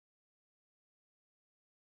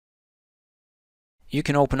you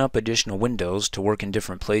can open up additional windows to work in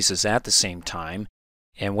different places at the same time.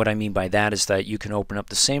 And what I mean by that is that you can open up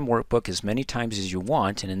the same workbook as many times as you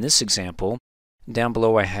want. And in this example, down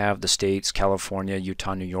below I have the states California,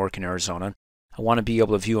 Utah, New York, and Arizona. I want to be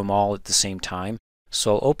able to view them all at the same time.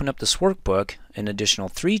 So I'll open up this workbook an additional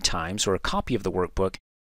 3 times, or a copy of the workbook,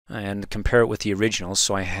 and compare it with the original.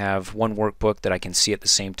 So I have one workbook that I can see at the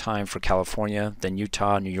same time for California, then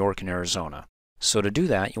Utah, New York, and Arizona. So to do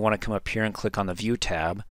that, you want to come up here and click on the View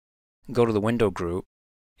tab, go to the Window group,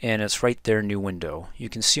 and it's right there, New Window. You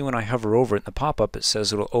can see when I hover over it in the pop-up, it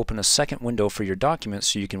says it'll open a second window for your document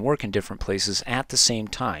so you can work in different places at the same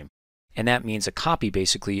time. And that means a copy,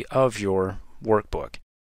 basically, of your workbook.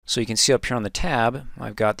 So you can see up here on the tab,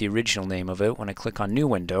 I've got the original name of it. When I click on New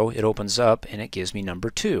Window, it opens up and it gives me number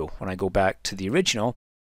 2. When I go back to the original,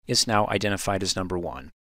 it's now identified as number 1.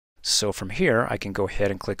 So from here, I can go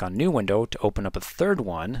ahead and click on New Window to open up a third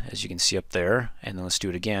one, as you can see up there. And then let's do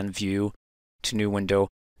it again, View to New Window.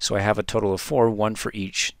 So I have a total of 4, one for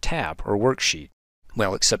each tab or worksheet.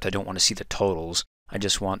 Well, except I don't want to see the totals. I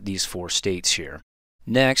just want these 4 states here.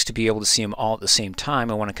 Next, to be able to see them all at the same time,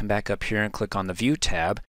 I want to come back up here and click on the View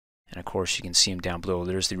tab. And of course, you can see them down below.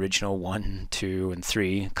 There's the original 1, 2, and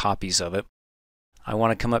 3 copies of it. I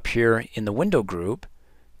want to come up here in the Window group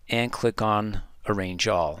and click on Arrange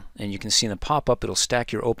All. And you can see in the pop-up, it'll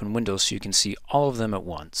stack your open windows so you can see all of them at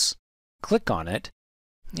once. Click on it,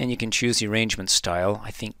 and you can choose the arrangement style.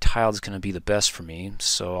 I think tiled is going to be the best for me,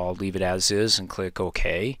 so I'll leave it as is and click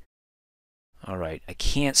OK. Alright, I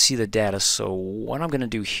can't see the data, so what I'm going to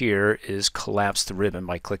do here is collapse the ribbon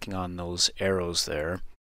by clicking on those arrows there.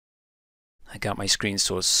 I got my screen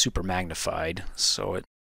so it's super magnified, so it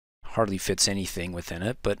hardly fits anything within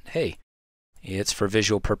it, but hey, it's for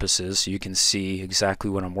visual purposes so you can see exactly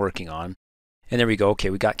what I'm working on. And there we go. Okay,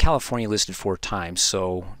 we got California listed 4 times,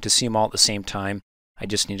 so to see them all at the same time, I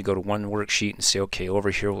just need to go to one worksheet and say, okay, over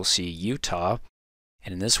here we'll see Utah,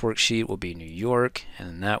 and in this worksheet will be New York, and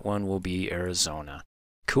in that one will be Arizona.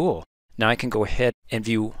 Cool. Now I can go ahead and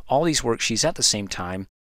view all these worksheets at the same time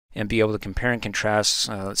and be able to compare and contrast.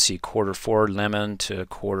 Let's see, Q4 lemon to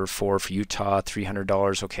Q4 for Utah,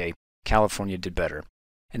 $300. Okay, California did better.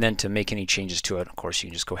 And then to make any changes to it, of course, you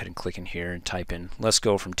can just go ahead and click in here and type in, let's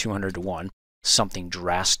go from 200 to 1, something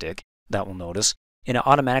drastic that we'll notice. And it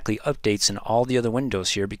automatically updates in all the other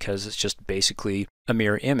windows here because it's just basically a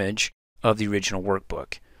mirror image of the original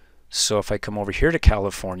workbook. So if I come over here to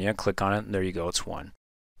California, click on it, and there you go, it's 1.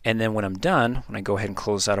 And then when I'm done, when I go ahead and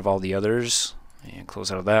close out of all the others, and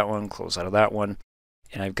close out of that one, close out of that one,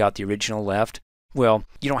 and I've got the original left, well,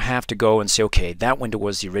 you don't have to go and say, okay, that window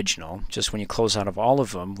was the original. Just when you close out of all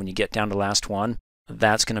of them, when you get down to the last one,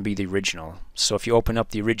 that's going to be the original. So if you open up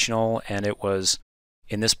the original and it was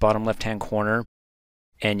in this bottom left-hand corner,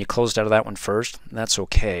 and you closed out of that one first, that's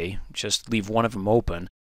okay. Just leave one of them open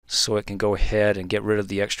so it can go ahead and get rid of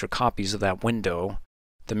the extra copies of that window,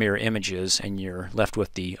 the mirror images, and you're left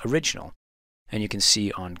with the original. And you can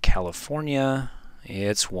see on California,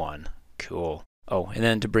 it's 1. Cool. Oh, and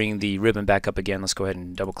then to bring the ribbon back up again, let's go ahead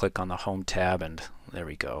and double click on the Home tab, and there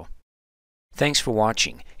we go. Thanks for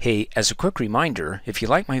watching. Hey, as a quick reminder, if you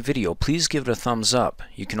like my video, please give it a thumbs up.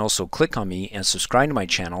 You can also click on me and subscribe to my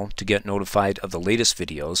channel to get notified of the latest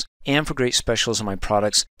videos. And for great specials on my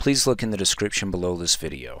products, please look in the description below this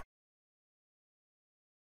video.